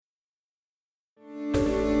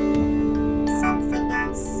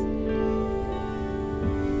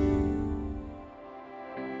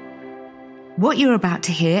What you're about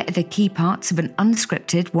to hear are the key parts of an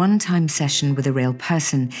unscripted one-time session with a real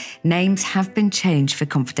person. Names have been changed for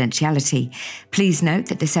confidentiality. Please note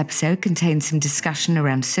that this episode contains some discussion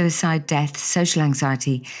around suicide, death, social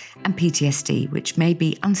anxiety and PTSD, which may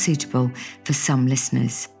be unsuitable for some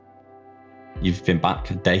listeners. You've been back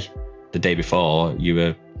the day before you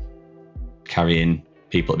were carrying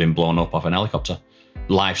people that have been blown up off an helicopter.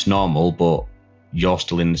 Life's normal, but you're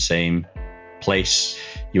still in the same place.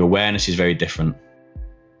 Your awareness is very different.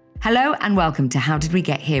 Hello and welcome to How Did We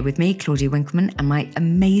Get Here with me, Claudia Winkleman, and my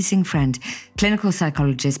amazing friend, clinical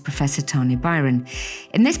psychologist, Professor Tanya Byron.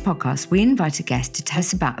 In this podcast, we invite a guest to tell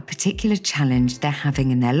us about a particular challenge they're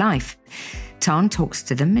having in their life. Tan talks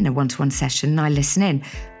to them in a one-to-one session and I listen in,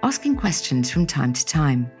 asking questions from time to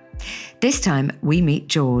time. This time, we meet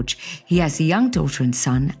George. He has a young daughter and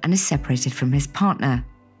son and is separated from his partner.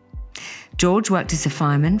 George worked as a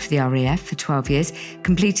fireman for the RAF for 12 years,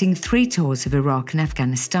 completing 3 tours of Iraq and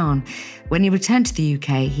Afghanistan. When he returned to the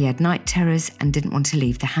UK, he had night terrors and didn't want to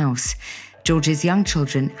leave the house. George's young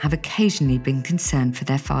children have occasionally been concerned for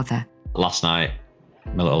their father. Last night,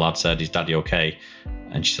 my little lad said, "Is Daddy okay?"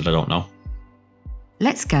 And she said, "I don't know."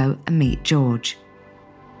 Let's go and meet George.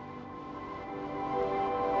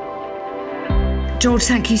 George,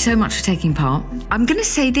 thank you so much for taking part. I'm going to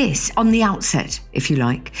say this on the outset, if you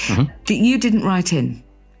like, that you didn't write in.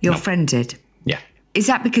 Your friend did. Yeah. Is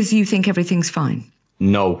that because you think everything's fine?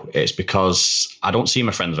 No, it's because I don't see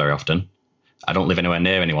my friends very often. I don't live anywhere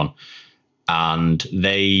near anyone. And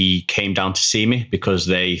they came down to see me because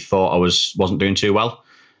they thought I wasn't doing too well.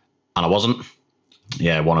 And I wasn't.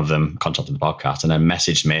 Yeah, one of them contacted the podcast and then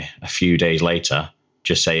messaged me a few days later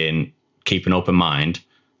just saying, "Keep an open mind,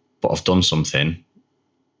 but I've done something.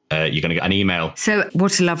 You're going to get an email." So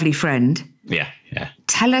what a lovely friend. Yeah.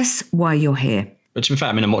 Tell us why you're here. But to be fair,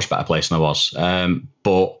 I'm in a much better place than I was.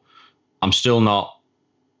 But I'm still not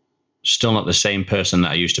the same person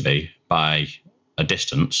that I used to be by a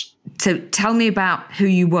distance. So tell me about who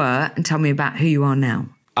you were and tell me about who you are now.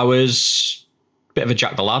 I was a bit of a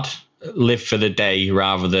Jack the Lad, live for the day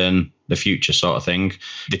rather than the future sort of thing.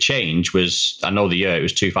 The change was, I know the year, it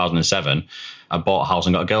was 2007. I bought a house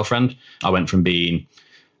and got a girlfriend. I went from being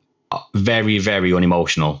very, very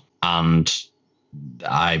unemotional and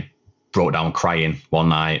I broke down crying one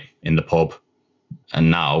night in the pub and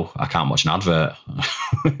now I can't watch an advert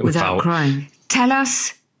without crying. Tell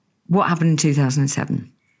us what happened in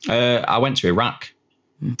 2007. I went to Iraq.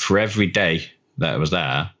 For every day that I was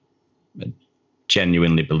there, I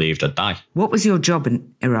genuinely believed I'd die. What was your job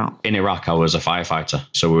in Iraq? In Iraq, I was a firefighter.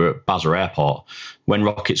 So we were at Basra Airport. When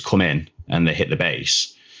rockets come in and they hit the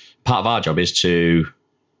base, part of our job is to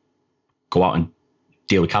go out and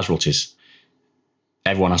deal with casualties.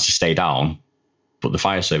 Everyone has to stay down, but the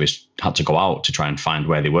fire service had to go out to try and find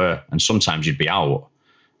where they were. And sometimes you'd be out,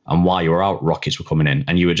 and while you were out, rockets were coming in,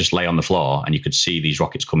 and you would just lay on the floor and you could see these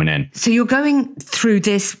rockets coming in. So you're going through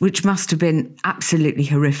this, which must have been absolutely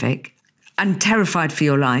horrific and terrified for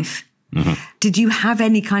your life. Mm-hmm. Did you have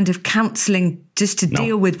any kind of counselling just to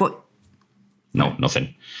deal with what? No,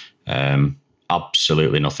 nothing.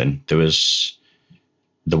 Absolutely nothing. There was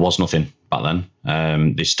nothing back then.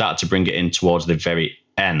 They started to bring it in towards the very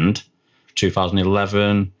end,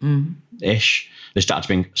 2011-ish. They started to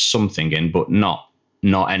bring something in, but not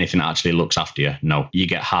anything that actually looks after you. No, you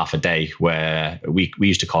get half a day where we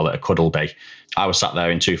used to call it a cuddle day. I was sat there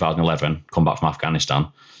in 2011, come back from Afghanistan,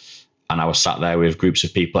 and I was sat there with groups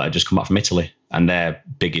of people that had just come back from Italy, and their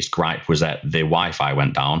biggest gripe was that the Wi-Fi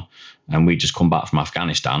went down, and we'd just come back from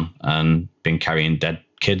Afghanistan and been carrying dead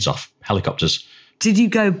kids off helicopters. Did you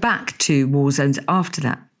go back to war zones after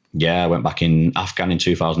that? Yeah, I went back in Afghan in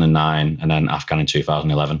 2009 and then Afghan in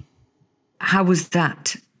 2011. How was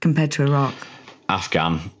that compared to Iraq?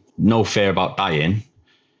 Afghan, no fear about dying,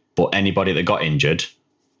 but anybody that got injured,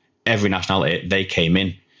 every nationality, they came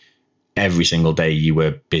in. Every single day you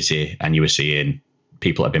were busy and you were seeing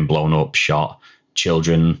people that had been blown up, shot,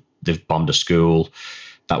 children, they've bombed a school.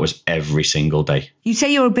 That was every single day. You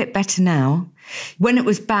say you're a bit better now. When it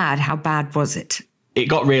was bad, how bad was it? It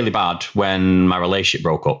got really bad when my relationship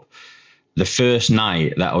broke up. The first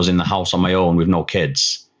night that I was in the house on my own with no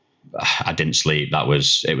kids, I didn't sleep.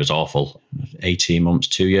 It was awful. 18 months,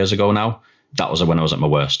 2 years ago now, that was when I was at my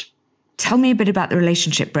worst. Tell me a bit about the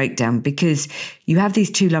relationship breakdown, because you have these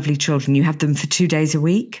 2 lovely children. You have them for 2 days a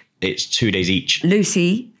week? It's 2 days each.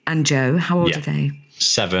 Lucy and Joe, how old are they?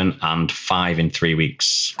 7 and 5 in 3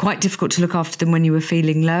 weeks. Quite difficult to look after them when you were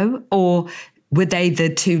feeling low? Or were they the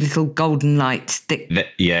 2 little golden lights?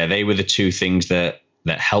 Yeah, they were the 2 things that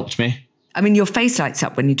helped me I mean, your face lights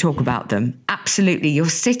up when you talk about them. Absolutely. You're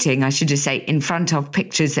sitting, I should just say, in front of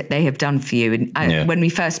pictures that they have done for you. And when we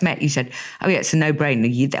first met, you said, oh, yeah, it's a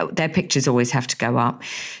no-brainer. Their pictures always have to go up.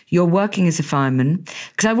 You're working as a fireman.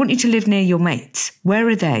 Because I want you to live near your mates. Where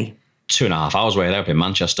are they? 2.5 hours away. They're up in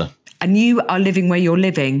Manchester. And you are living where you're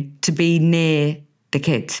living to be near the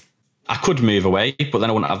kids? I could move away, but then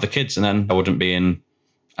I wouldn't have the kids, and then I wouldn't be in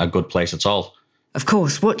a good place at all. Of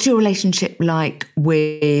course. What's your relationship like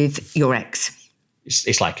with your ex?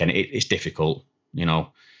 It's like it's difficult, you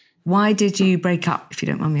know. Why did you break up, if you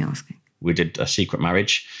don't mind me asking? We did a secret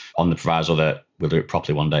marriage on the proviso that we'll do it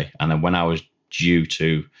properly one day. And then when I was due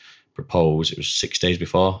to propose, it was 6 days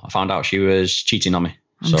before, I found out she was cheating on me.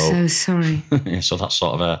 I'm so sorry. So that's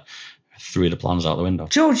sort of threw the plans out the window.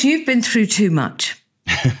 George, you've been through too much.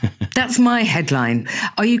 That's my headline.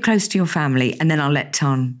 Are you close to your family? And then I'll let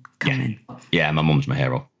Tan come in. Yeah, my mum's my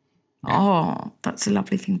hero. Yeah. Oh, that's a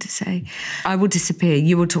lovely thing to say. I will disappear.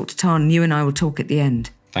 You will talk to Tan. You and I will talk at the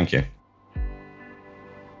end. Thank you.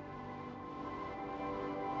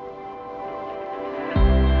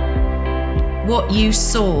 What you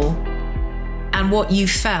saw and what you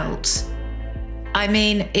felt, I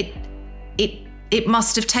mean, it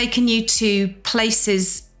must have taken you to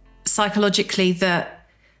places psychologically that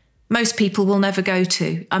most people will never go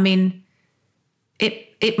to. I mean,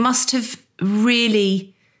 it must have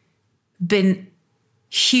really been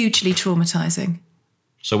hugely traumatizing.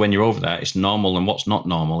 So when you're over there, it's normal. And what's not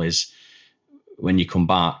normal is when you come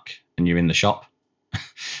back and you're in the shop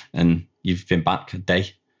and you've been back the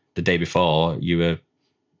day before, you were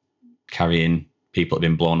carrying people that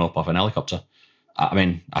had been blown up off an helicopter. I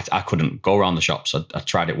mean, I couldn't go around the shops. I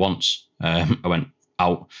tried it once. I went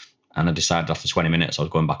out and I decided after 20 minutes I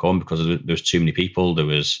was going back home because there was too many people. It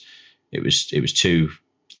was too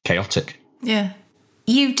chaotic. Yeah.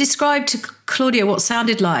 You described to Claudia what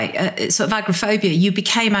sounded like sort of agoraphobia. You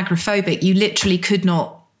became agoraphobic. You literally could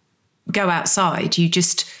not go outside. You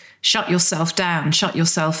just shut yourself down, shut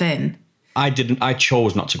yourself in. I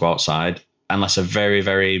chose not to go outside unless there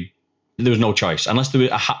was no choice.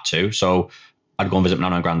 I had to. So I'd go and visit my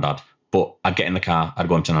Nana and Grandad. But I'd get in the car, I'd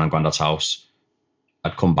go into Nana and Grandad's house.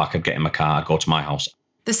 I'd come back, I'd get in my car, I'd go to my house.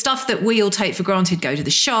 The stuff that we all take for granted, go to the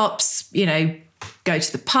shops, go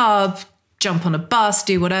to the pub, jump on a bus,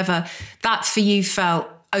 do whatever, that for you felt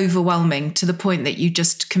overwhelming to the point that you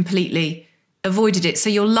just completely avoided it. So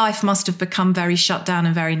your life must have become very shut down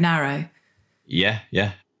and very narrow. Yeah.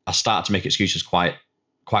 I started to make excuses quite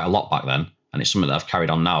a lot back then, and it's something that I've carried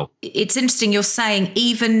on now. It's interesting you're saying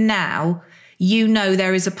even now,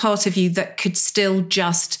 there is a part of you that could still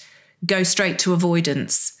just go straight to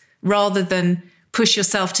avoidance rather than push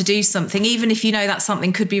yourself to do something. Even if you know that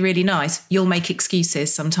something could be really nice, you'll make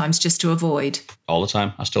excuses sometimes just to avoid. All the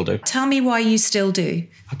time. I still do. Tell me why you still do.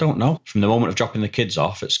 I don't know. From the moment of dropping the kids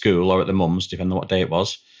off at school or at the mum's, depending on what day it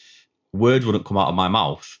was, words wouldn't come out of my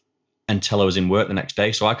mouth until I was in work the next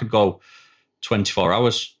day. So I could go 24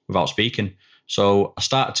 hours without speaking. So I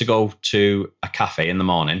started to go to a cafe in the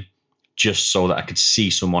morning just so that I could see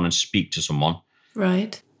someone and speak to someone.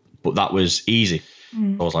 Right. But that was easy.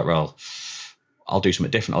 I was like, well, I'll do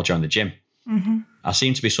something different. I'll join the gym. Mm-hmm. I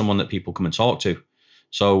seem to be someone that people come and talk to.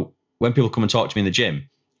 So when people come and talk to me in the gym,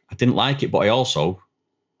 I didn't like it, but I also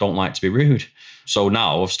don't like to be rude. So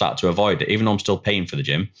now I've started to avoid it. Even though I'm still paying for the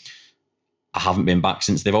gym, I haven't been back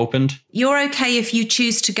since they've opened. You're okay if you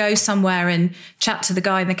choose to go somewhere and chat to the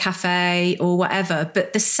guy in the cafe or whatever,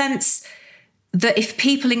 but the sense that if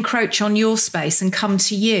people encroach on your space and come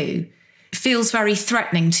to you feels very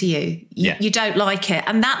threatening to you. You don't like it.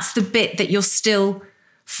 And that's the bit that you're still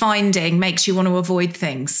finding makes you want to avoid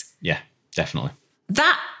things. Yeah, definitely.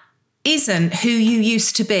 That isn't who you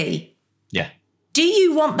used to be. Yeah. Do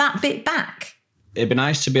you want that bit back? It'd be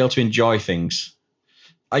nice to be able to enjoy things.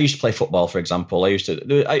 I used to play football, for example.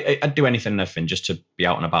 I'd do anything and everything just to be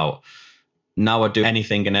out and about. Now I do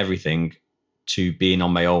anything and everything to being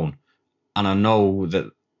on my own. And I know that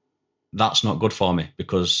that's not good for me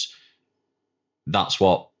because that's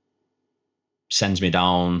what sends me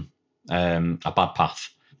down a bad path.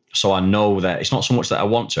 So I know that it's not so much that I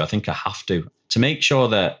want to, I think I have to make sure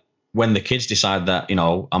that when the kids decide that,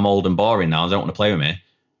 I'm old and boring now, they don't want to play with me,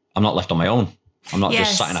 I'm not left on my own. I'm not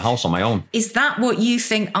just sat in a house on my own. Is that what you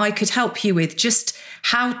think I could help you with? Just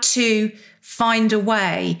how to find a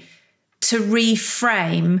way to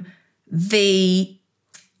reframe the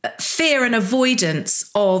fear and avoidance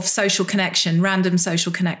of social connection, random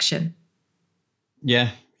social connection? Yeah,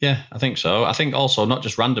 I think so. I think also not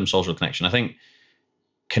just random social connection. I think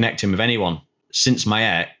connecting with anyone. Since my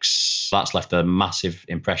ex, that's left a massive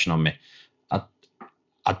impression on me.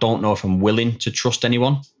 I don't know if I'm willing to trust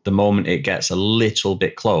anyone. The moment it gets a little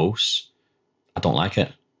bit close, I don't like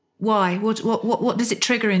it. Why? What does it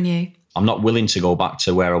trigger in you? I'm not willing to go back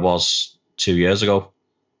to where I was 2 years ago.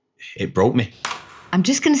 It broke me. I'm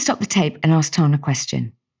just going to stop the tape and ask Tana a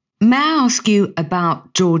question. May I ask you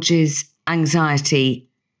about George's anxiety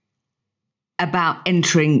about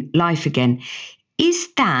entering life again?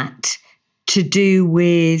 Is that to do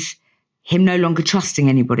with him no longer trusting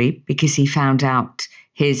anybody because he found out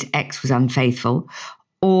his ex was unfaithful?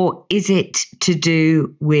 Or is it to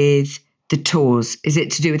do with the tours? Is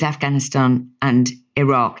it to do with Afghanistan and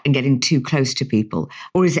Iraq and getting too close to people?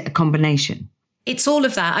 Or is it a combination? It's all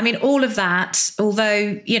of that. I mean, all of that,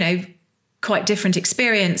 although, quite different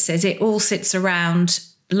experiences, it all sits around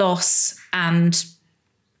loss and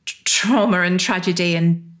trauma and tragedy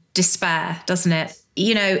and despair, doesn't it?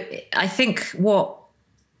 I think what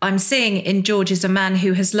I'm seeing in George is a man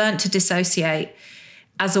who has learnt to dissociate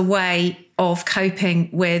as a way of coping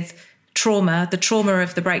with trauma, the trauma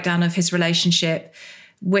of the breakdown of his relationship,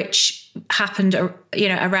 which happened,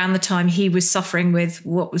 around the time he was suffering with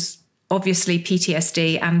what was obviously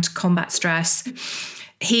PTSD and combat stress.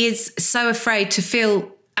 He is so afraid to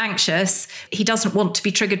feel anxious. He doesn't want to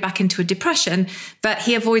be triggered back into a depression, but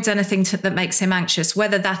he avoids anything that makes him anxious,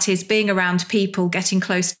 whether that is being around people, getting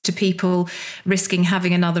close to people, risking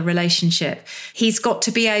having another relationship. He's got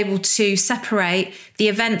to be able to separate the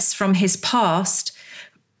events from his past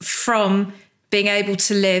from being able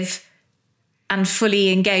to live and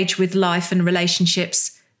fully engage with life and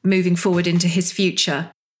relationships moving forward into his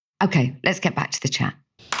future. Okay, let's get back to the chat.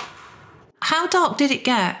 How dark did it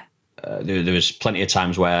get? There was plenty of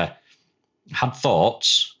times where I had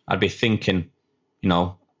thoughts. I'd be thinking,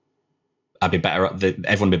 I'd be better.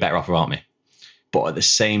 Everyone would be better off without me. But at the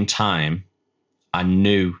same time, I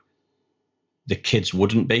knew the kids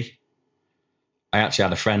wouldn't be. I actually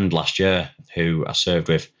had a friend last year who I served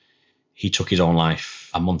with. He took his own life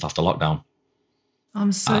a month after lockdown.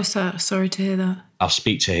 I'm so sorry to hear that. I'll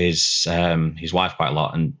speak to his wife quite a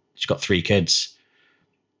lot, and she's got 3 kids.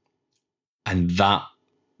 And that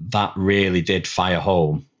really did fire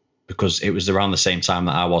home, because it was around the same time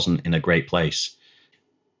that I wasn't in a great place.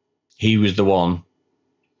 He was the one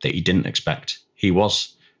that you didn't expect. He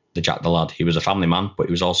was the Jack the Lad. He was a family man, but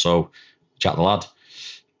he was also Jack the Lad.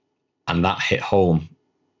 And that hit home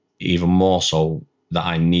even more so, that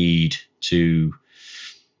I need to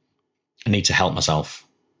help myself.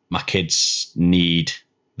 My kids need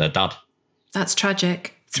their dad. That's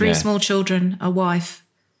tragic. 3 small children, a wife.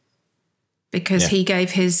 Because he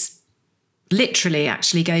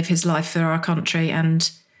literally gave his life for our country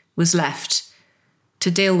and was left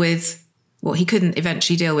to deal with what he couldn't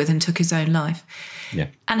eventually deal with and took his own life. Yeah.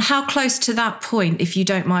 And how close to that point, if you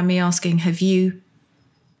don't mind me asking, have you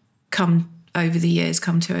come to over the years?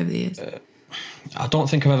 I don't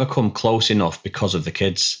think I've ever come close enough because of the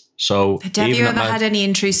kids. So have you ever had any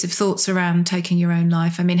intrusive thoughts around taking your own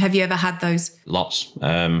life? I mean, have you ever had those? Lots.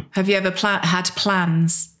 Have you ever had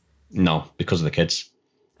plans? No, because of the kids.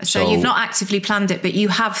 So you've not actively planned it, but you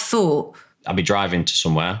have thought. I'd be driving to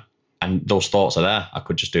somewhere and those thoughts are there. I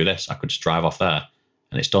could just do this. I could just drive off there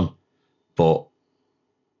and it's done. But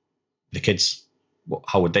the kids,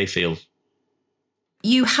 how would they feel?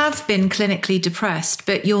 You have been clinically depressed,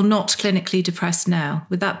 but you're not clinically depressed now.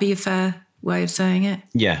 Would that be a fair way of saying it?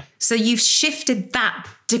 Yeah. So you've shifted that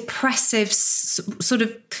depressive sort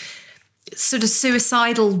of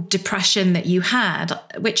suicidal depression that you had,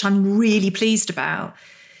 which I'm really pleased about.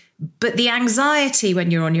 But the anxiety when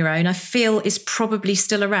you're on your own, I feel, is probably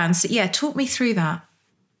still around. So yeah, talk me through that.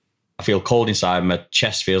 I feel cold inside. My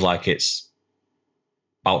chest feels like it's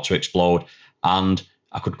about to explode. And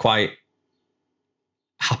I could quite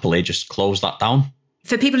happily just close that down.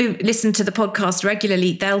 For people who listen to the podcast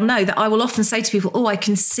regularly, they'll know that I will often say to people, I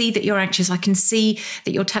can see that you're anxious. I can see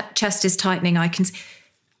that your chest is tightening.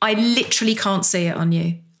 I literally can't see it on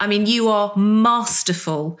you. I mean, you are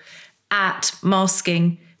masterful at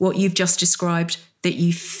masking what you've just described that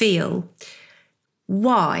you feel.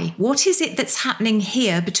 Why? What is it that's happening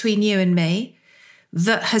here between you and me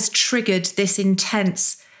that has triggered this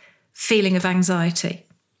intense feeling of anxiety?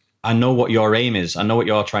 I know what your aim is. I know what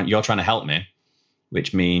you're trying to help me,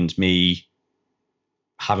 which means me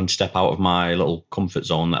having to step out of my little comfort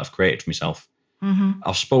zone that I've created for myself. Mm-hmm.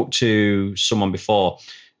 I've spoke to someone before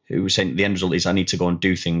who was saying the end result is I need to go and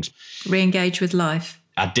do things. Re-engage with life.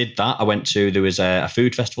 I did that. There was a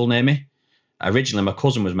food festival near me. Originally, my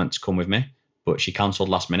cousin was meant to come with me, but she cancelled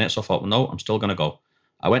last minute. So I thought, well, no, I'm still going to go.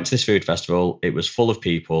 I went to this food festival. It was full of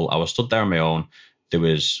people. I was stood there on my own. There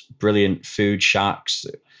was brilliant food shacks.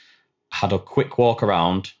 had a quick walk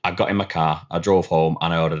around. I got in my car, I drove home,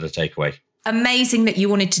 and I ordered a takeaway. Amazing that you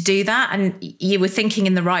wanted to do that and you were thinking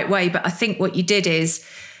in the right way. But I think what you did is,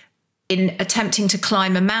 in attempting to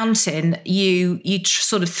climb a mountain, you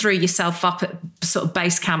sort of threw yourself up at sort of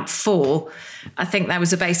base camp 4. I think there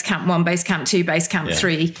was a base camp 1, base camp 2, base camp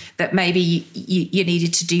 3 that maybe you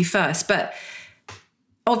needed to do first. But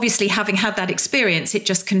obviously, having had that experience, it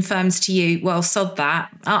just confirms to you, well, sod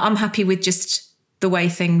that. I'm happy with just the way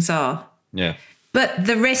things are. Yeah. But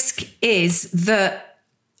the risk is that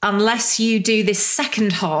unless you do this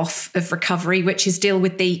second half of recovery, which is deal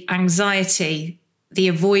with the anxiety, the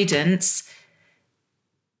avoidance,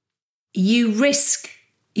 you risk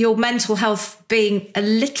your mental health being a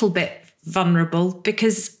little bit vulnerable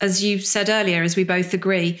because, as you said earlier, as we both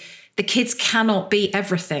agree, the kids cannot be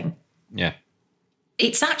everything. Yeah.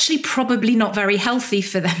 It's actually probably not very healthy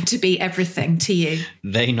for them to be everything to you.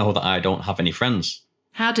 They know that I don't have any friends.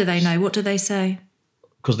 How do they know? What do they say?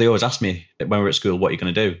 Because they always ask me when we're at school, what are you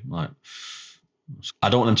going to do? Like, I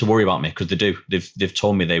don't want them to worry about me because they do. They've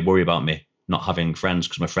told me they worry about me not having friends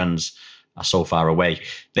because my friends are so far away.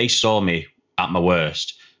 They saw me at my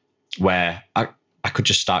worst where I could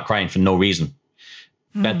just start crying for no reason.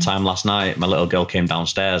 Bedtime last night, my little girl came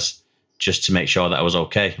downstairs just to make sure that I was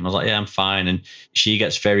okay. And I was like, yeah, I'm fine. And she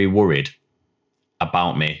gets very worried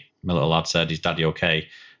about me. My little lad said, is Daddy okay?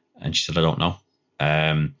 And she said, I don't know.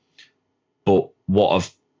 But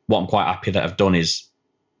what I'm quite happy that I've done is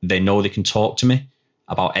they know they can talk to me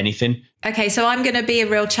about anything. Okay, so I'm going to be a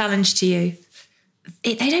real challenge to you.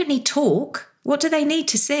 They don't need talk. What do they need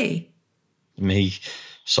to see? Me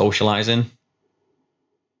socialising.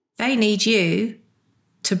 They need you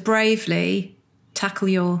to bravely tackle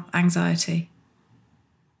your anxiety.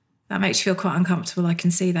 That makes you feel quite uncomfortable. I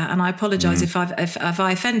can see that. And I apologise if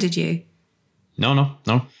I offended you. No.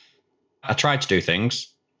 I tried to do things.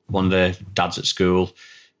 One of the dads at school,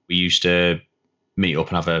 we used to meet up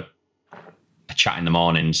and have a chat in the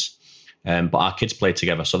mornings. But our kids played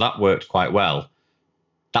together, so that worked quite well.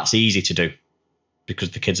 That's easy to do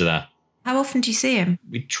because the kids are there. How often do you see him?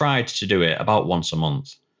 We tried to do it about once a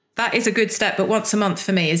month. That is a good step, but once a month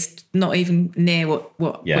for me is not even near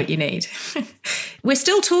what you need. We're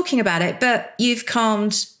still talking about it, but you've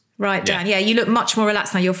calmed right down. Yeah, you look much more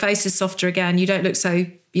relaxed now. Your face is softer again. You don't look so,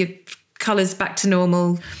 your colour's back to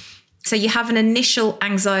normal. So you have an initial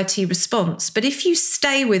anxiety response. But if you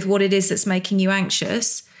stay with what it is that's making you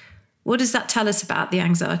anxious, what does that tell us about the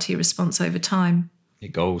anxiety response over time?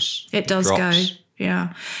 It goes. It does go.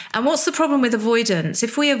 Yeah. And what's the problem with avoidance?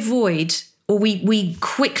 If we avoid or we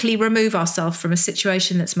quickly remove ourselves from a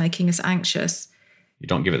situation that's making us anxious, you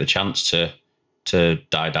don't give it the chance to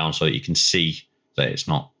die down so that you can see that it's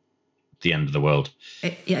not the end of the world.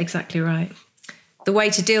 Yeah, exactly right. The way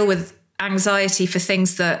to deal with anxiety for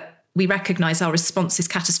things that we recognise our response is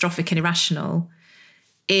catastrophic and irrational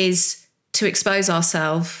is to expose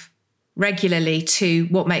ourselves regularly to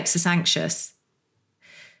what makes us anxious.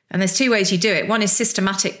 And there's 2 ways you do it. One is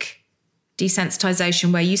systematic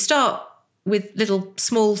desensitization, where you start with little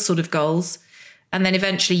small sort of goals and then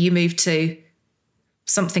eventually you move to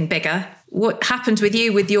something bigger. What happened with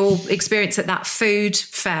you with your experience at that food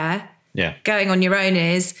fair, going on your own,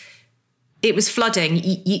 is it was flooding.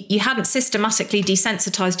 You hadn't systematically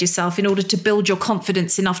desensitized yourself in order to build your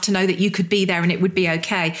confidence enough to know that you could be there and it would be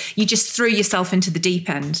okay. You just threw yourself into the deep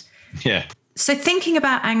end. Yeah. So thinking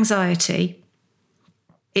about anxiety,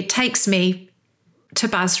 it takes me to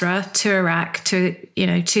Basra, to Iraq,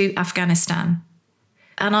 to Afghanistan.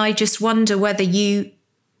 And I just wonder whether you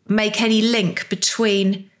make any link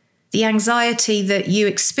between the anxiety that you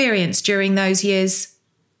experienced during those years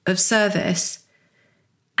of service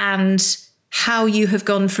and how you have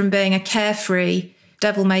gone from being a carefree,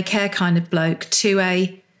 devil-may-care kind of bloke to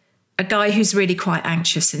a guy who's really quite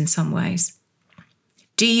anxious in some ways.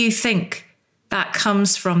 Do you think that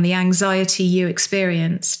comes from the anxiety you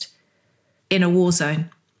experienced in a war zone?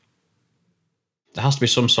 There has to be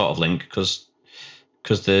some sort of link because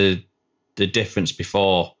the difference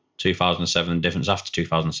before 2007 and the difference after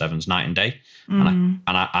 2007 is night and day. And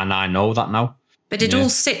I know that now. But it all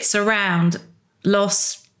sits around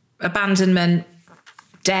loss, abandonment,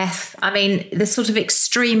 death. I mean, the sort of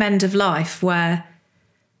extreme end of life where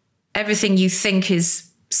everything you think is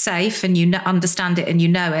safe and you understand it and you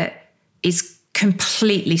know it is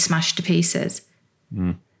completely smashed to pieces.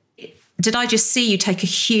 Did I just see you take a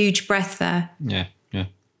huge breath there? Yeah.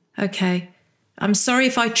 Okay. I'm sorry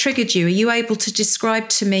if I triggered you. Are you able to describe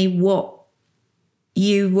to me what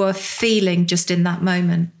you were feeling just in that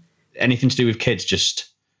moment? Anything to do with kids,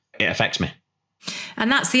 it affects me.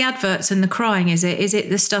 And that's the adverts and the crying, is it? Is it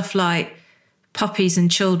the stuff like puppies and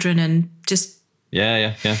children and just...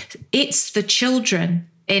 Yeah. It's the children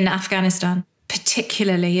in Afghanistan,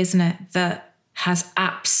 particularly, isn't it, that has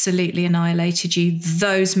absolutely annihilated you,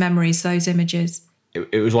 those memories, those images.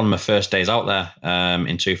 It was one of my first days out there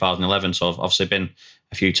in 2011. So I've obviously been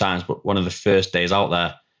a few times, but one of the first days out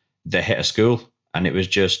there, they hit a school and it was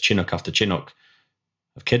just Chinook after Chinook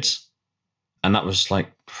of kids. And that was like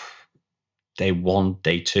day 1,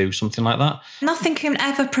 day 2, something like that. Nothing can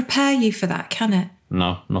ever prepare you for that, can it?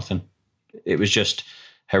 No, nothing. It was just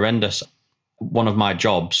horrendous. One of my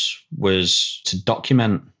jobs was to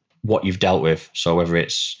document what you've dealt with. So whether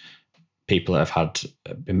it's people that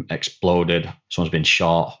have been exploded, someone's been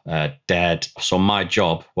shot, dead. So my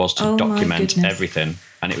job was to document everything.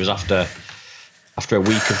 And it was after a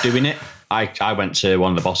week of doing it, I went to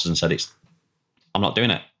one of the bosses and said, I'm not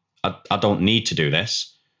doing it. I don't need to do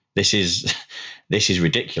this. This is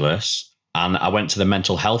ridiculous. And I went to the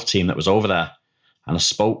mental health team that was over there, and I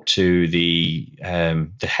spoke to the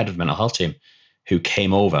head of the mental health team, who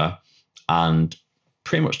came over and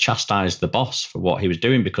pretty much chastised the boss for what he was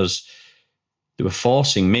doing, because they were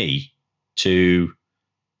forcing me to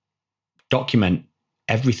document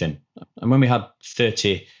everything. And when we had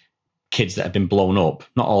 30 kids that had been blown up,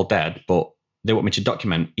 not all dead, but they want me to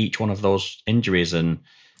document each one of those injuries. And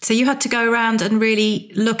so you had to go around and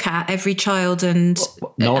really look at every child and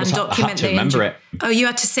document I had to remember it. Oh, you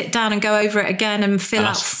had to sit down and go over it again and fill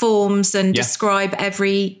out forms and describe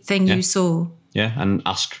everything you saw. Yeah, and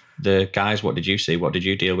ask the guys, what did you see? What did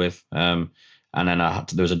you deal with? And then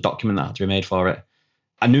there was a document that had to be made for it.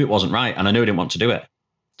 I knew it wasn't right, and I knew I didn't want to do it.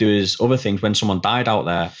 There was other things when someone died out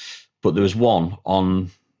there, but there was one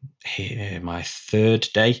on my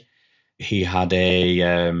 3rd day. He had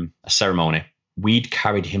a ceremony. We'd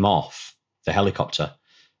carried him off the helicopter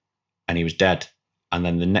and he was dead. And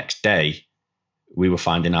then the next day, we were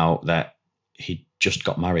finding out that he just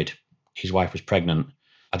got married. His wife was pregnant.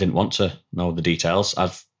 I didn't want to know the details.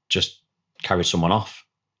 I've just carried someone off.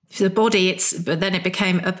 The body, but then it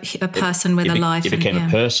became a person with a life. It became a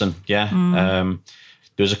person, yeah.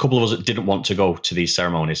 There was a couple of us that didn't want to go to these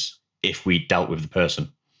ceremonies if we dealt with the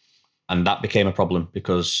person. And that became a problem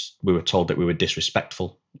because we were told that we were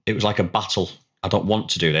disrespectful. It was like a battle. I don't want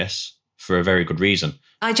to do this for a very good reason.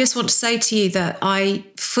 I just want to say to you that I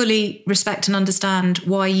fully respect and understand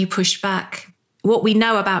why you pushed back. What we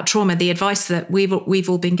know about trauma, the advice that we've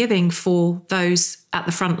all been giving for those at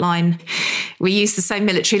the front line, we use the same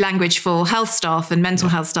military language for health staff and mental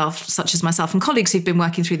health staff, such as myself and colleagues who've been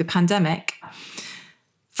working through the pandemic.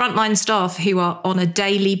 Frontline staff who are on a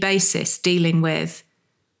daily basis dealing with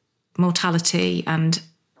mortality and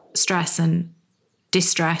stress and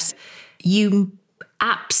distress, you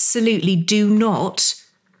absolutely do not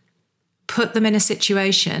put them in a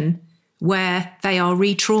situation where they are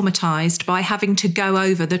re-traumatized by having to go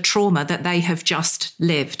over the trauma that they have just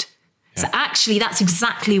lived. Yeah. So actually, that's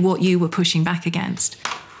exactly what you were pushing back against.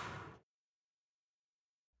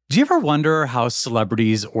 Do you ever wonder how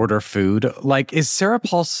celebrities order food? Like, is Sarah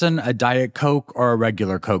Paulson a Diet Coke or a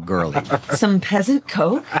regular Coke girlie? Some peasant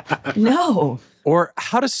Coke? No. Or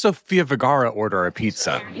how does Sofia Vergara order a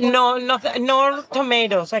pizza? No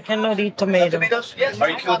tomatoes. I cannot eat tomatoes. Are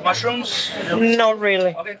you cool with mushrooms? Not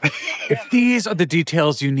really. If these are the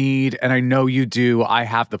details you need, and I know you do, I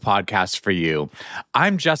have the podcast for you.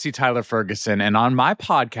 I'm Jesse Tyler Ferguson, and on my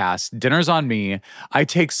podcast, Dinners on Me, I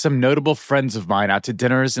take some notable friends of mine out to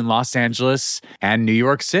dinners in Los Angeles and New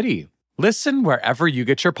York City. Listen wherever you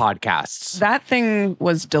get your podcasts. That thing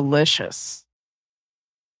was delicious.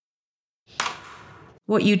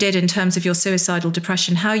 What you did in terms of your suicidal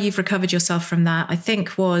depression, how you've recovered yourself from that, I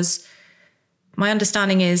think was, my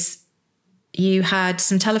understanding is you had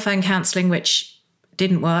some telephone counselling which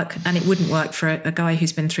didn't work, and it wouldn't work for a guy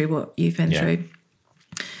who's been through what you've been through.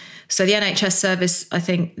 So the NHS service, I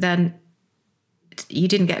think then you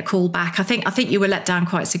didn't get a call back. I think you were let down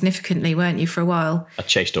quite significantly, weren't you, for a while? I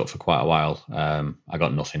chased up for quite a while. I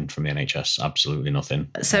got nothing from the NHS, absolutely nothing.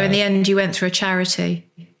 So in the end, you went through a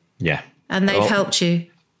charity. Yeah. And they've helped you.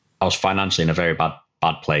 I was financially in a very bad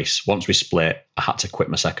place. Once we split, I had to quit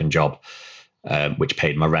my second job, which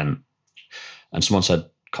paid my rent. And someone said,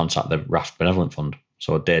 contact the Raft Benevolent Fund.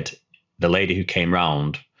 So I did. The lady who came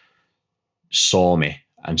round saw me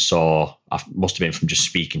and I must have been from just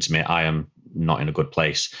speaking to me, I am not in a good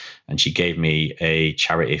place. And she gave me a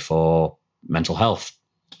charity for mental health.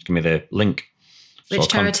 Give me the link. Which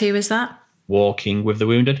charity was that? Walking with the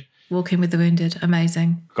Wounded. Walking with the Wounded.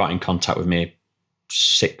 Amazing. Got in contact with me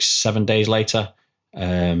 6-7 days later.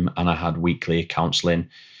 And I had weekly counselling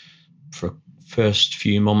for the first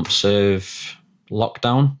few months of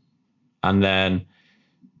lockdown. And then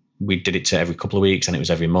we did it to every couple of weeks, and it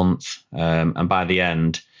was every month. And by the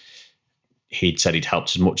end, he'd said he'd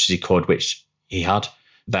helped as much as he could, which he had,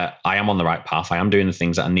 that I am on the right path. I am doing the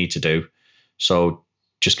things that I need to do. So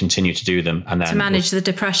just continue to do them. And then to manage the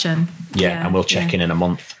depression. Yeah. And we'll check in a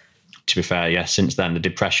month. To be fair, yeah, since then, the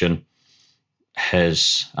depression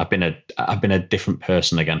I've been a different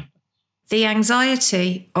person again. The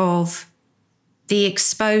anxiety of the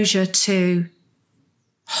exposure to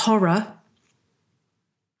horror,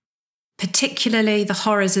 particularly the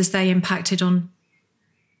horrors as they impacted on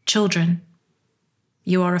children.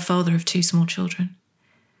 You are a father of 2 small children.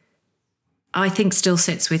 I think still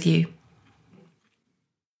sits with you.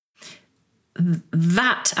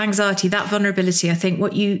 That anxiety, that vulnerability, I think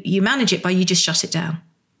what you manage it by, you just shut it down.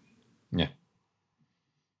 Yeah.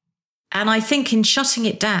 And I think in shutting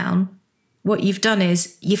it down, what you've done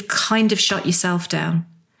is you've kind of shut yourself down.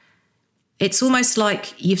 It's almost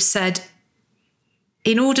like you've said,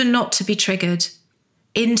 in order not to be triggered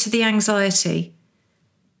into the anxiety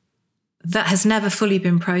that has never fully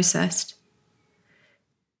been processed,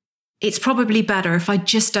 it's probably better if I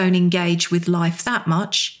just don't engage with life that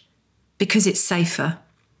much, because it's safer.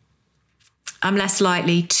 I'm less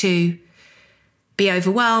likely to be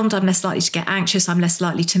overwhelmed. I'm less likely to get anxious. I'm less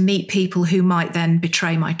likely to meet people who might then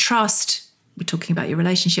betray my trust. We're talking about your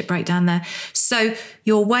relationship breakdown there. So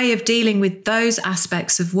your way of dealing with those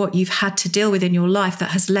aspects of what you've had to deal with in your life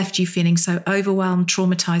that has left you feeling so overwhelmed,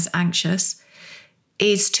 traumatized, anxious,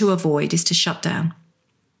 is to shut down.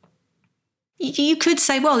 You could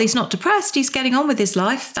say, well, he's not depressed. He's getting on with his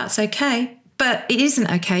life. That's okay. But it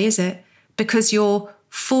isn't okay, is it? Because your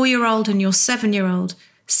 4-year-old and your 7-year-old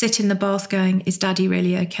sit in the bath going, is Daddy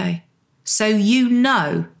really okay? So you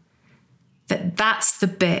know that that's the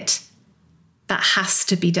bit that has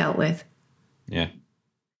to be dealt with. Yeah.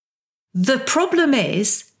 The problem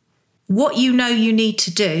is what you know you need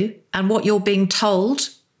to do and what you're being told.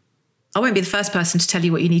 I won't be the first person to tell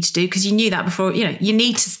you what you need to do, because you knew that before. You know, you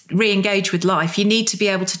need to re-engage with life. You need to be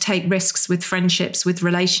able to take risks with friendships, with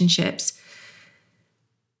relationships.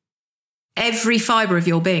 Every fibre of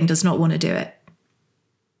your being does not want to do it.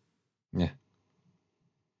 Yeah.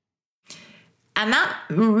 And that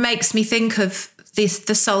makes me think of the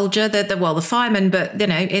soldier, the fireman, but you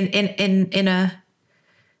know,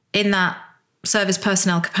 in that service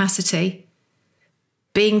personnel capacity,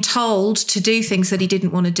 being told to do things that he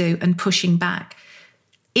didn't want to do and pushing back.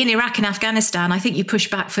 In Iraq and Afghanistan, I think you push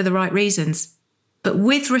back for the right reasons, but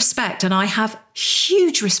with respect, and I have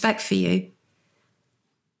huge respect for you,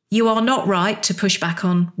 you are not right to push back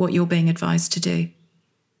on what you're being advised to do.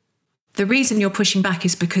 The reason you're pushing back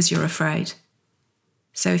is because you're afraid.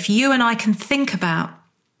 So if you and I can think about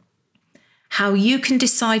how you can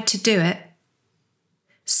decide to do it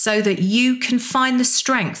so that you can find the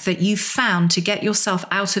strength that you've found to get yourself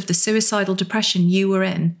out of the suicidal depression you were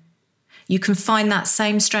in, you can find that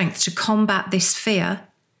same strength to combat this fear,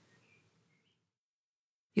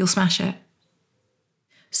 you'll smash it.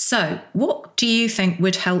 So what do you think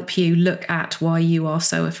would help you look at why you are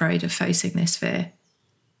so afraid of facing this fear?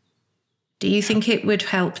 Do you think it would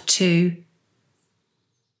help to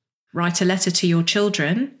write a letter to your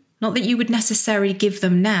children? Not that you would necessarily give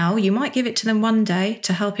them now. You might give it to them one day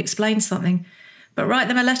to help explain something, but write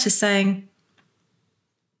them a letter saying,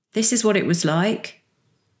 this is what it was like.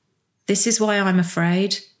 This is why I'm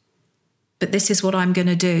afraid, but this is what I'm going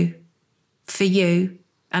to do for you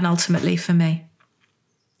and ultimately for me.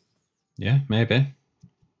 Yeah, maybe.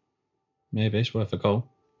 Maybe it's worth a go.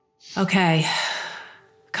 Okay.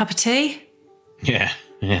 Cup of tea? Yeah.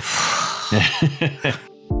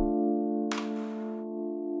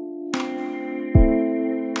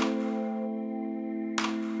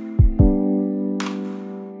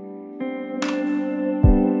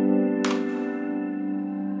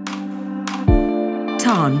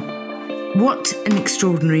 Tan, what an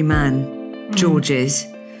extraordinary man George is.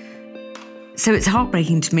 So it's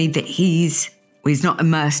heartbreaking to me that he's not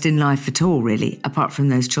immersed in life at all, really, apart from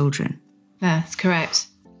those children. Yeah, that's correct.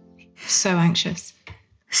 So anxious.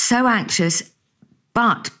 So anxious,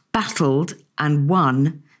 but battled and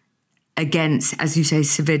won against, as you say,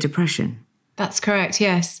 severe depression. That's correct,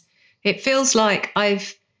 yes. It feels like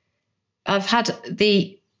I've had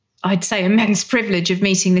the, I'd say, immense privilege of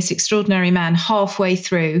meeting this extraordinary man halfway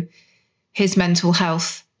through his mental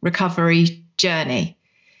health recovery journey.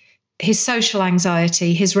 His social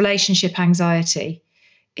anxiety, his relationship anxiety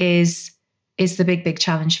is the big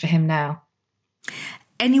challenge for him now.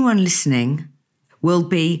 Anyone listening will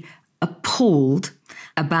be appalled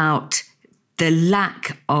about the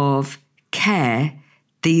lack of care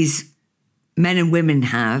these men and women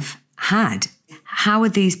have had. How are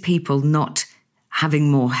these people not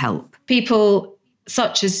having more help? People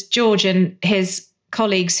such as George and his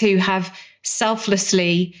colleagues who have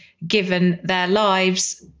selflessly given their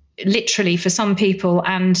lives, literally for some people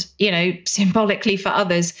and, symbolically for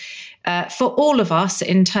others, for all of us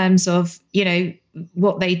in terms of,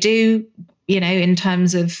 what they do, in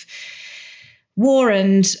terms of war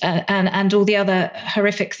and all the other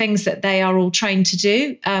horrific things that they are all trained to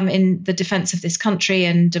do in the defense of this country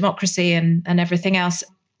and democracy and everything else.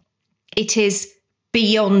 It is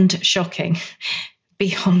beyond shocking,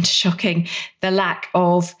 the lack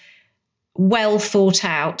of well thought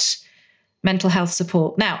out mental health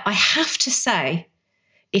support. Now, I have to say,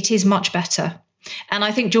 it is much better. And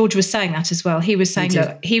I think George was saying that as well. He was saying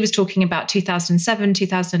that he was talking about 2007,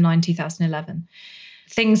 2009, 2011.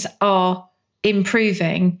 Things are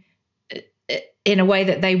improving in a way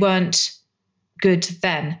that they weren't good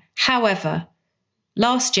then. However,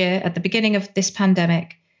 last year, at the beginning of this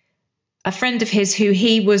pandemic, a friend of his who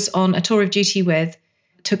he was on a tour of duty with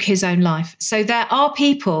took his own life. So there are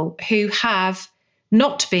people who have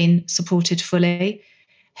not been supported fully,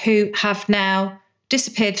 who have now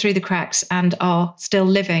disappeared through the cracks and are still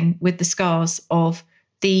living with the scars of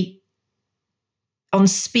the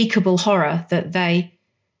unspeakable horror that they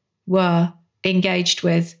were engaged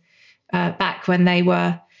with back when they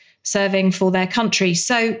were serving for their country.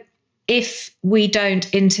 So if we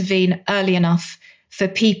don't intervene early enough for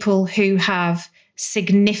people who have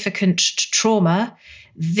significant trauma,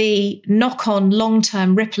 the knock-on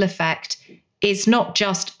long-term ripple effect is not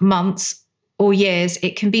just months or years.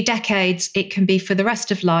 It can be decades. It can be for the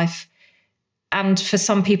rest of life. And for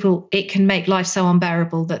some people, it can make life so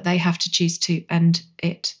unbearable that they have to choose to end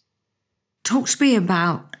it. Talk to me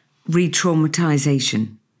about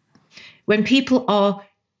re-traumatization. When people are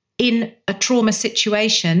in a trauma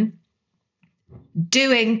situation,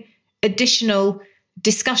 doing additional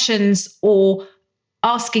discussions or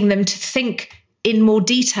asking them to think in more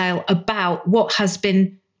detail about what has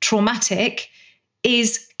been traumatic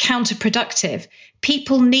is counterproductive.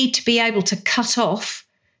 People need to be able to cut off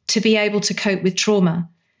to be able to cope with trauma.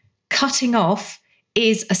 Cutting off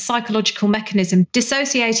is a psychological mechanism.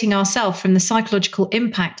 Dissociating ourselves from the psychological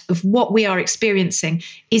impact of what we are experiencing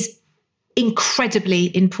is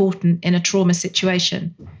incredibly important in a trauma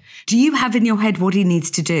situation. Do you have in your head what he needs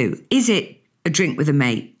to do? Is it a drink with a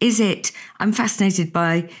mate? Is it, I'm fascinated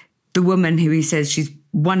by the woman who he says she's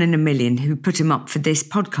 1 in a million who put him up for this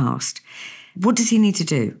podcast. What does he need to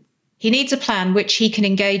do? He needs a plan which he can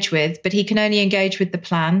engage with, but he can only engage with the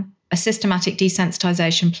plan, a systematic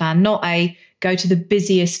desensitization plan, not a go to the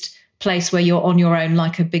busiest place where you're on your own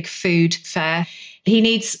like a big food fair. He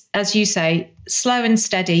needs, as you say, slow and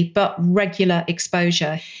steady, but regular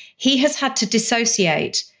exposure. He has had to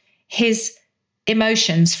dissociate his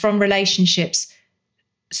emotions from relationships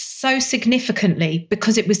so significantly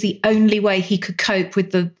because it was the only way he could cope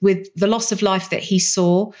with the loss of life that he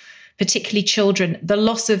saw, particularly children, the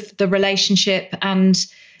loss of the relationship. And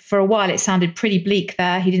for a while, it sounded pretty bleak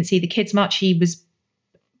there. He didn't see the kids much. He was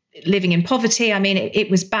living in poverty. I mean, it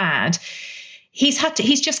was bad.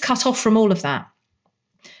 He's just cut off from all of that.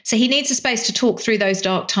 So he needs a space to talk through those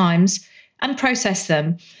dark times and process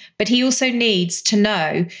them. But he also needs to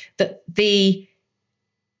know that the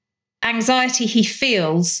anxiety he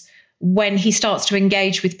feels when he starts to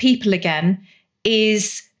engage with people again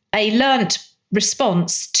is a learnt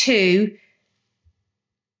response to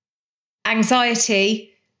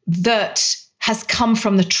anxiety that has come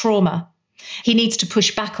from the trauma. He needs to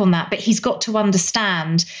push back on that, but he's got to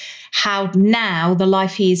understand how now, the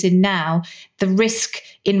life he is in now, the risk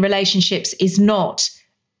in relationships is not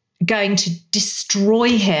going to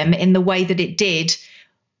destroy him in the way that it did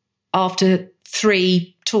after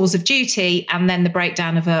 3 tours of duty and then the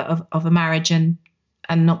breakdown of a marriage and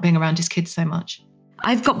not being around his kids so much.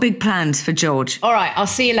 I've got big plans for George. All right, I'll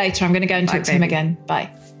see you later. I'm going to go and talk to him again. Bye.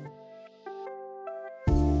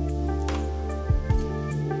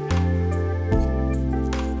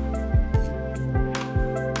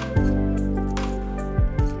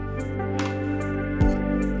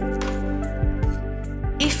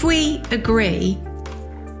 If we agree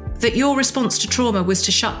that your response to trauma was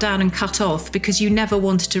to shut down and cut off because you never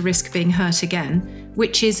wanted to risk being hurt again,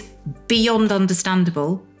 which is beyond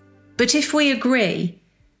understandable, but if we agree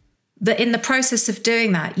that in the process of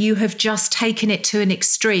doing that, you have just taken it to an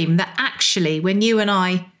extreme that actually, when you and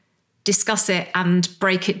I discuss it and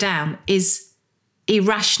break it down, is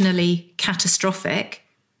irrationally catastrophic,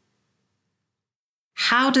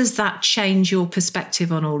 how does that change your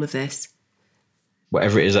perspective on all of this?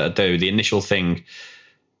 Whatever it is that I do, the initial thing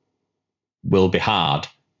will be hard,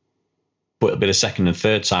 but it'll be the second and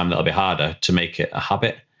third time that'll be harder to make it a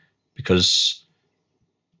habit, because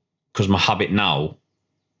because my habit now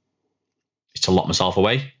is to lock myself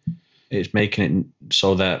away. It's making it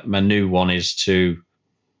so that my new one is to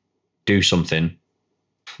do something,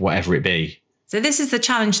 whatever it be. So this is the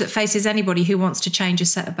challenge that faces anybody who wants to change a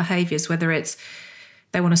set of behaviours, whether it's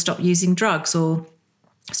they want to stop using drugs or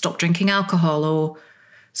stop drinking alcohol or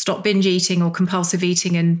stop binge eating or compulsive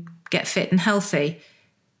eating and get fit and healthy.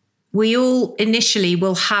 We all initially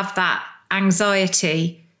will have that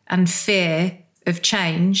anxiety and fear of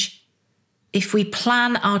change. If we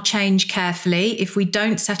plan our change carefully, if we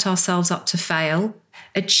don't set ourselves up to fail,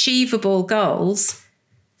 achievable goals,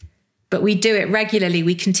 but we do it regularly,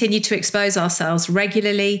 we continue to expose ourselves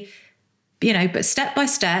regularly, but step by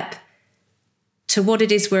step to what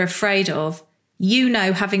it is we're afraid of,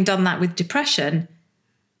 having done that with depression,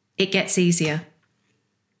 it gets easier.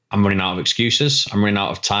 I'm running out of excuses. I'm running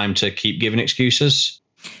out of time to keep giving excuses.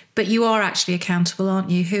 But you are actually accountable, aren't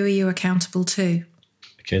you? Who are you accountable to?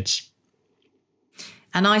 The kids.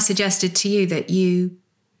 And I suggested to you that you,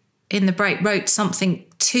 in the break, wrote something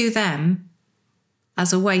to them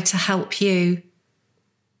as a way to help you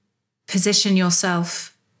position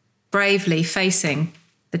yourself bravely facing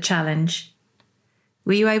the challenge.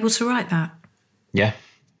 Were you able to write that? Yeah.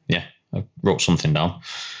 I wrote something down.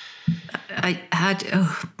 I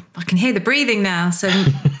can hear the breathing now. So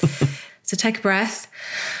take a breath.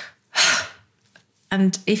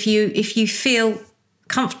 And if you feel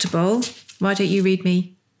comfortable, why don't you read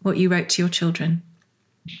me what you wrote to your children?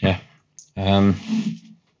 Yeah.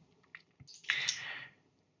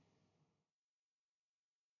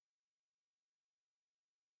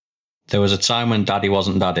 There was a time when Daddy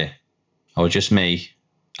wasn't Daddy. I was just me.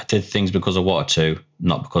 I did things because I wanted to,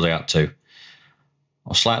 not because I had to. I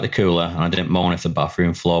was slightly cooler and I didn't moan if the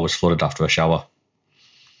bathroom floor was flooded after a shower.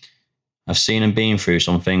 I've seen and been through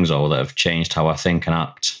some things, though, that have changed how I think and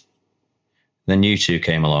act. Then you two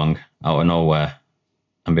came along, out of nowhere,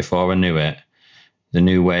 and before I knew it, the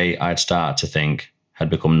new way I'd started to think had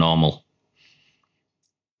become normal.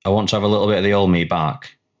 I want to have a little bit of the old me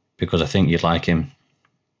back, because I think you'd like him.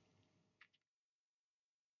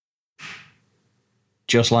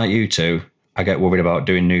 Just like you two, I get worried about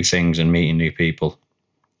doing new things and meeting new people.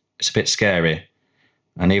 It's a bit scary,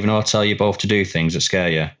 and even though I tell you both to do things that scare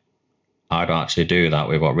you, I don't actually do that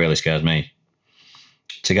with what really scares me.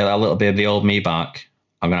 To get that little bit of the old me back,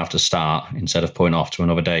 I'm going to have to start instead of putting off to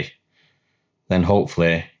another day. Then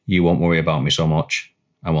hopefully you won't worry about me so much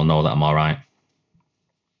and will know that I'm all right.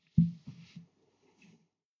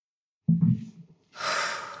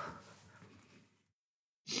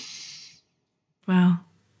 Wow.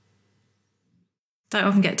 Don't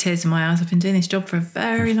often get tears in my eyes. I've been doing this job for a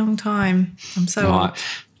very long time. I'm so old.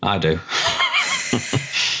 I do.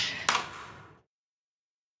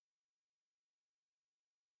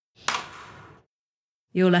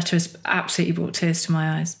 Your letter has absolutely brought tears to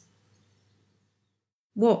my eyes.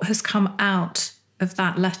 What has come out of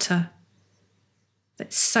that letter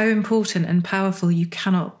that's so important and powerful, you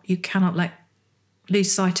cannot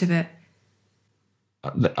lose sight of it?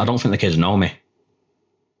 I don't think the kids know me.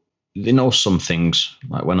 They know some things,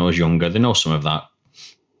 like when I was younger, they know some of that,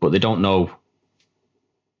 but they don't know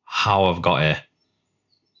how I've got here.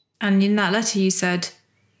 And in that letter you said,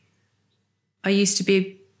 I used to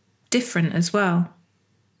be different as well.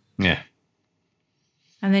 Yeah.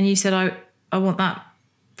 And then you said, I want that,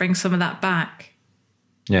 bring some of that back.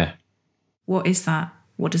 Yeah. What is that?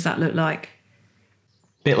 What does that look like?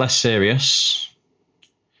 Bit less serious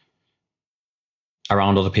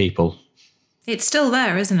around other people. It's still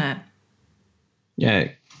there, isn't it? Yeah,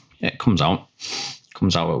 it comes out. It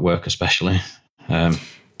comes out at work especially. Do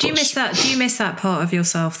you miss that? Do you miss that part of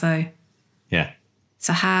yourself though? Yeah.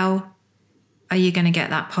 So how are you going to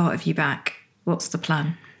get that part of you back? What's the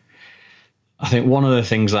plan? I think one of the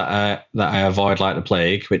things that I avoid like the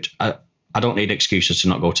plague, which I don't need excuses to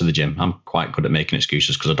not go to the gym. I'm quite good at making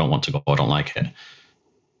excuses because I don't want to go. I don't like it.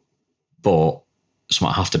 But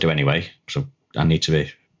something I have to do anyway, so I need to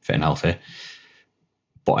be fit and healthy.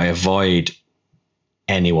 But I avoid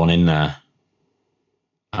anyone in there.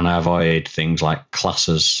 And I avoid things like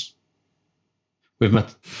classes. With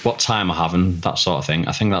what time I have and that sort of thing,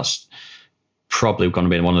 I think that's probably going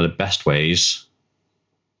to be one of the best ways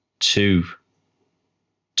to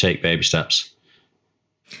take baby steps.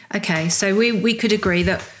 Okay, so we could agree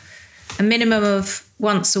that a minimum of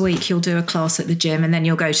once a week you'll do a class at the gym and then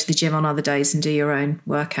you'll go to the gym on other days and do your own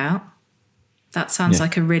workout. That sounds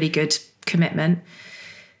like a really good commitment.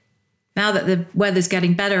 Now that the weather's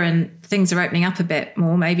getting better and things are opening up a bit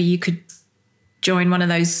more, maybe you could join one of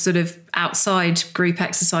those sort of outside group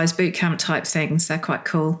exercise boot camp type things. They're quite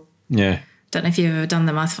cool. Yeah. Don't know if you've ever done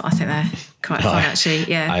them. I think they're quite fun, actually.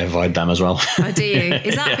 Yeah. I avoid them as well. Oh, do you?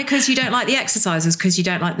 Is that because you don't like the exercises, because you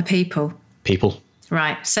don't like the people? People.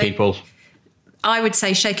 Right. So People. I would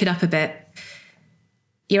say shake it up a bit.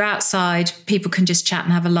 You're outside, people can just chat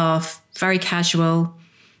and have a laugh, very casual.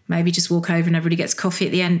 Maybe just walk over and everybody gets coffee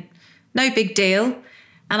at the end. No big deal.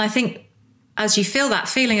 And I think as you feel that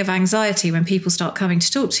feeling of anxiety when people start coming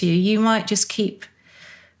to talk to you, you might just keep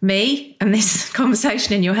me and this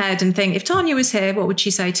conversation in your head and think, if Tanya was here, what would she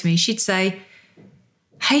say to me? She'd say,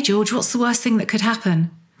 hey, George, what's the worst thing that could happen?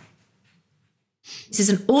 This is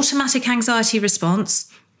an automatic anxiety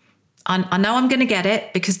response. I know I'm going to get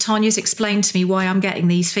it because Tanya's explained to me why I'm getting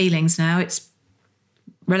these feelings now. It's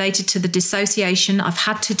related to the dissociation I've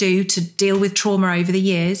had to do to deal with trauma over the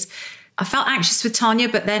years. I felt anxious with Tanya,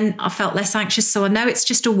 but then I felt less anxious. So I know it's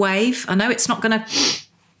just a wave. I know it's not going to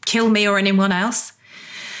kill me or anyone else.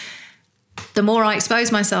 The more I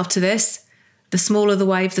expose myself to this, the smaller the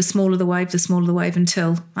wave, the smaller the wave, the smaller the wave,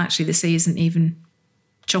 until actually the sea isn't even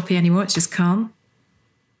choppy anymore. It's just calm.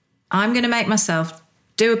 I'm going to make myself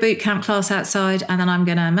do a boot camp class outside, and then I'm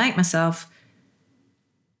going to make myself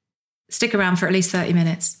stick around for at least 30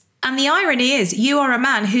 minutes. And the irony is, you are a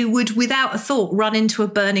man who would, without a thought, run into a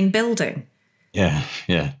burning building. Yeah,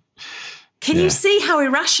 yeah. Can you see how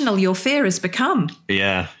irrational your fear has become?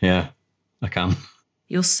 Yeah, I can.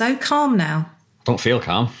 You're so calm now. Don't feel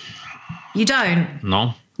calm. You don't?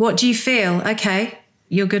 No. What do you feel? Okay,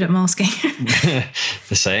 you're good at masking.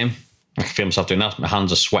 The same. I can feel myself doing that. My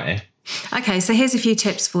hands are sweaty. Okay, so here's a few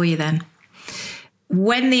tips for you then.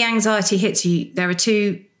 When the anxiety hits you, there are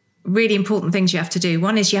two really important things you have to do.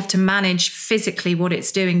 One is you have to manage physically what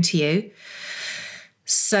it's doing to you.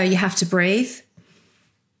 So you have to breathe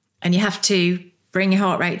and you have to bring your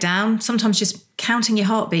heart rate down. Sometimes just counting your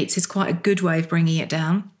heartbeats is quite a good way of bringing it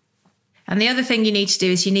down. And the other thing you need to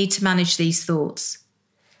do is you need to manage these thoughts.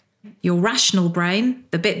 Your rational brain,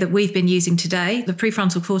 the bit that we've been using today, the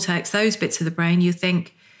prefrontal cortex, those bits of the brain, you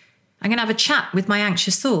think, I'm going to have a chat with my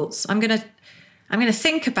anxious thoughts. I'm going to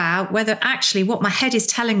think about whether actually what my head is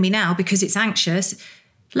telling me now, because it's anxious,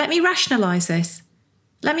 let me rationalize this.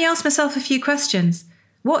 Let me ask myself a few questions.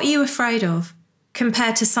 What are you afraid of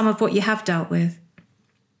compared to some of what you have dealt with?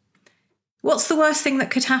 What's the worst thing that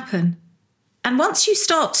could happen? And once you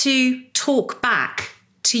start to talk back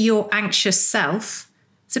to your anxious self,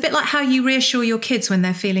 it's a bit like how you reassure your kids when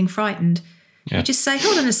they're feeling frightened. Yeah. You just say,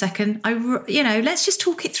 hold on a second, let's just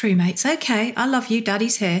talk it through, mate. It's okay, I love you,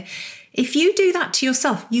 daddy's here. If you do that to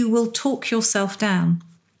yourself, you will talk yourself down.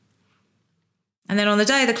 And then on the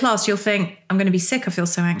day of the class, you'll think, I'm going to be sick, I feel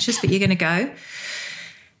so anxious, but you're going to go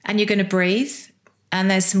and you're going to breathe. And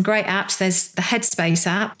there's some great apps. There's the Headspace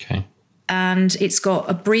app. Okay. And it's got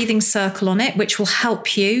a breathing circle on it, which will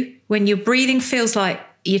help you. When your breathing feels like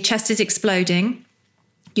your chest is exploding,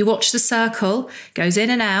 you watch the circle, goes in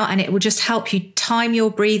and out, and it will just help you time your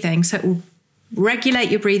breathing. So it will regulate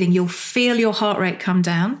your breathing. You'll feel your heart rate come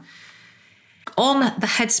down. On the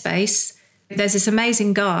Headspace, there's this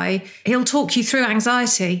amazing guy. He'll talk you through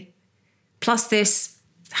anxiety, plus this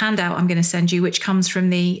handout I'm going to send you, which comes from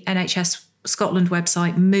the NHS Scotland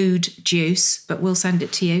website, Mood Juice, but we'll send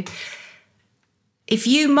it to you. If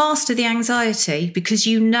you master the anxiety, because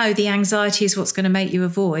you know the anxiety is what's going to make you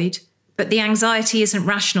avoid, but the anxiety isn't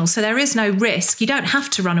rational, so there is no risk. You don't have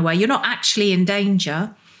to run away. You're not actually in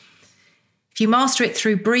danger. If you master it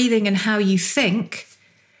through breathing and how you think,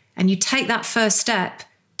 and you take that first step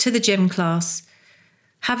to the gym class,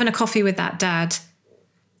 having a coffee with that dad,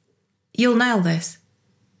 you'll nail this.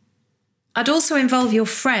 I'd also involve your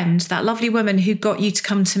friend, that lovely woman who got you to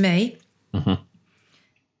come to me. Mm-hmm.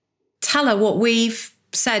 Tell her what we've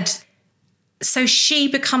said, so she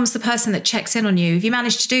becomes the person that checks in on you. Have you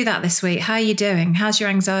managed to do that this week? How are you doing? How's your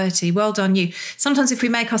anxiety? Well done, you. Sometimes if we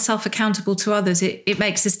make ourselves accountable to others, it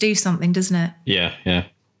makes us do something, doesn't it? Yeah.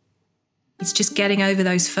 It's just getting over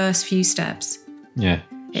those first few steps. Yeah.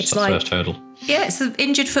 It's like like first hurdle. Yeah, it's the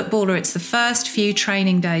injured footballer. It's the first few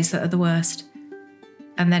training days that are the worst.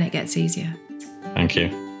 And then it gets easier. Thank you.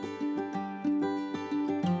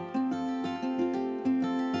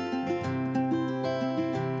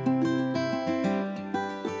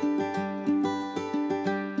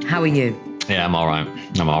 How are you? Yeah, I'm all right.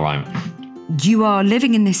 You are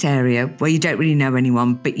living in this area where you don't really know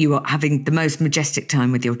anyone, but you are having the most majestic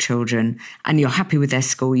time with your children and you're happy with their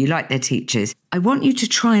school, you like their teachers. I want you to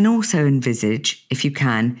try and also envisage, if you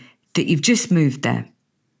can, that you've just moved there.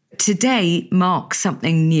 Today marks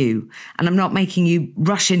something new, and I'm not making you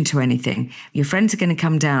rush into anything. Your friends are going to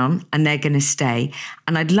come down and they're going to stay,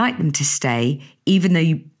 and I'd like them to stay, even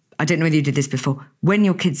though I don't know whether you did this before, when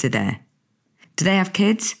your kids are there. Do they have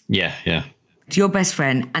kids? Yeah. your best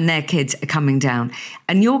friend and their kids are coming down,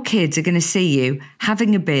 and your kids are going to see you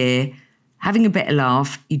having a beer, having a bit of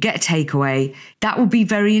laugh, you get a takeaway. That will be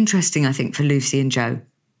very interesting, I think, for Lucy and Joe.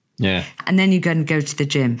 Yeah. And then you're going to go to the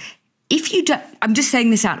gym. If you don't, I'm just saying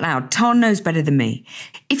this out loud, Tarn knows better than me.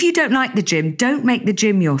 If you don't like the gym, don't make the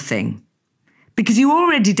gym your thing. Because you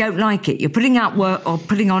already don't like it. You're putting out work or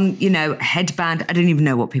putting on, a headband. I don't even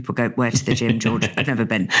know what people wear to the gym, George. I've never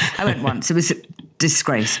been. I went once. It was a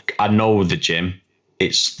disgrace. I know the gym.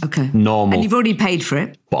 It's okay. Normal. And you've already paid for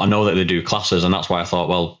it. But I know that they do classes, and that's why I thought,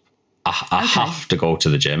 well, I have to go to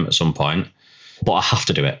the gym at some point. But I have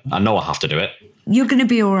to do it. I know I have to do it. You're going to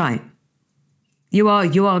be all right. You are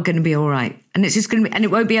going to be all right. And it's just going to be, and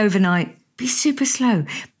it won't be overnight. Be super slow.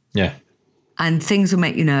 Yeah. And things will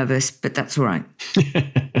make you nervous, but that's all right.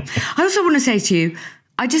 I also want to say to you,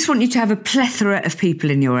 I just want you to have a plethora of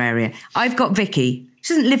people in your area. I've got Vicky.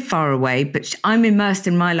 She doesn't live far away, but I'm immersed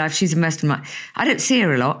in my life. She's immersed in my... I don't see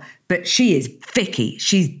her a lot, but she is Vicky.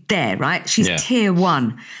 She's there, right? She's tier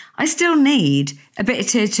 1. I still need a bit of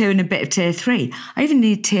tier 2 and a bit of tier 3. I even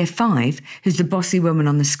need tier 5, who's the bossy woman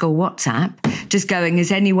on the school WhatsApp, just going,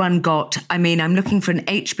 has anyone got... I'm looking for an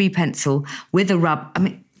HB pencil with a rub...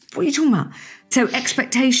 what are you talking about? So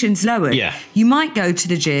expectations lowered. Yeah. You might go to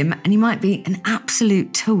the gym and you might be an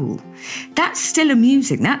absolute tool. That's still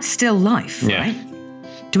amusing. That's still life, right?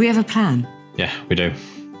 Do we have a plan? Yeah, we do.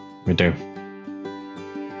 We do.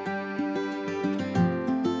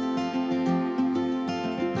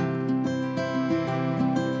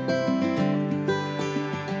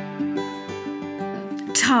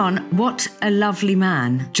 Tarn, what a lovely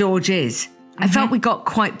man George is. I felt we got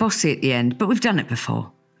quite bossy at the end, but we've done it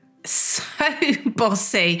before. So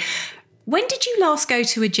bossy. When did you last go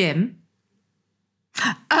to a gym?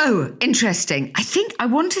 Oh, interesting. I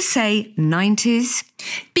want to say 90s.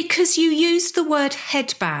 Because you used the word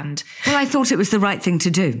headband. Well, I thought it was the right thing to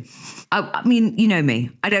do. I mean, you know me.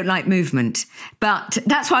 I don't like movement. But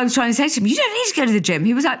that's what I was trying to say to him. You don't need to go to the gym.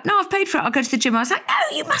 He was like, no, I've paid for it. I'll go to the gym. I was like,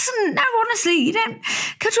 no, you mustn't. No, honestly, you don't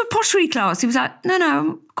go to a pottery class. He was like, no,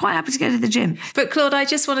 I'm quite happy to go to the gym. But Claude, I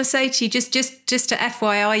just want to say to you, just to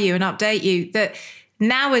FYI you and update you, that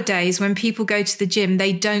nowadays when people go to the gym,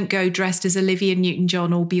 they don't go dressed as Olivia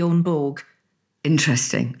Newton-John or Bjorn Borg.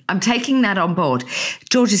 Interesting. I'm taking that on board.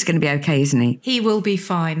 George is going to be okay, isn't he? He will be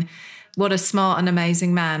fine. What a smart and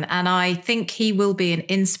amazing man. And I think he will be an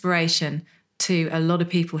inspiration to a lot of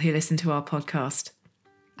people who listen to our podcast.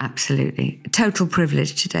 Absolutely. Total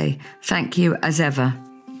privilege today. Thank you as ever.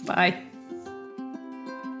 Bye.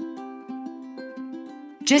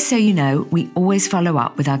 Just so you know, we always follow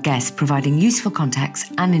up with our guests, providing useful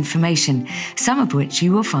contacts and information, some of which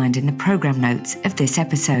you will find in the programme notes of this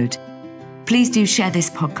episode. Please do share this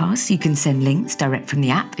podcast. You can send links direct from the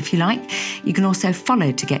app if you like. You can also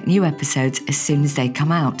follow to get new episodes as soon as they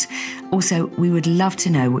come out. Also, we would love to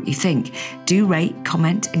know what you think. Do rate,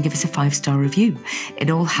 comment, and give us a 5-star review. It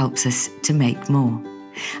all helps us to make more.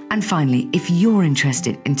 And finally, if you're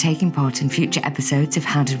interested in taking part in future episodes of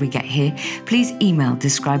How Did We Get Here, please email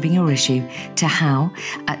describing your issue to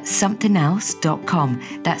how@somethingelse.com.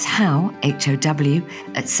 That's how, H-O-W,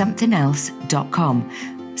 @somethingelse.com.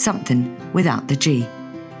 Something without the G.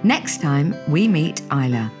 Next time, we meet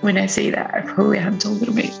Isla. When I say that, I probably have told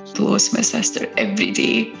her my close to my sister every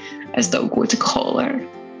day I still go to call her.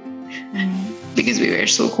 Because we were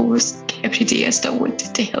so close every day, I still wanted to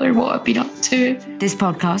tell her what I've been up to. This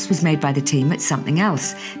podcast was made by the team at Something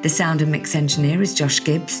Else. The sound and mix engineer is Josh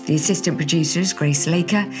Gibbs. The assistant producer is Grace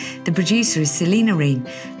Laker. The producer is Selena Reen.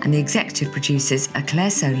 And the executive producers are Claire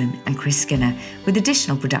Solon and Chris Skinner, with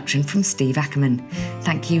additional production from Steve Ackerman.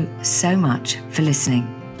 Thank you so much for listening.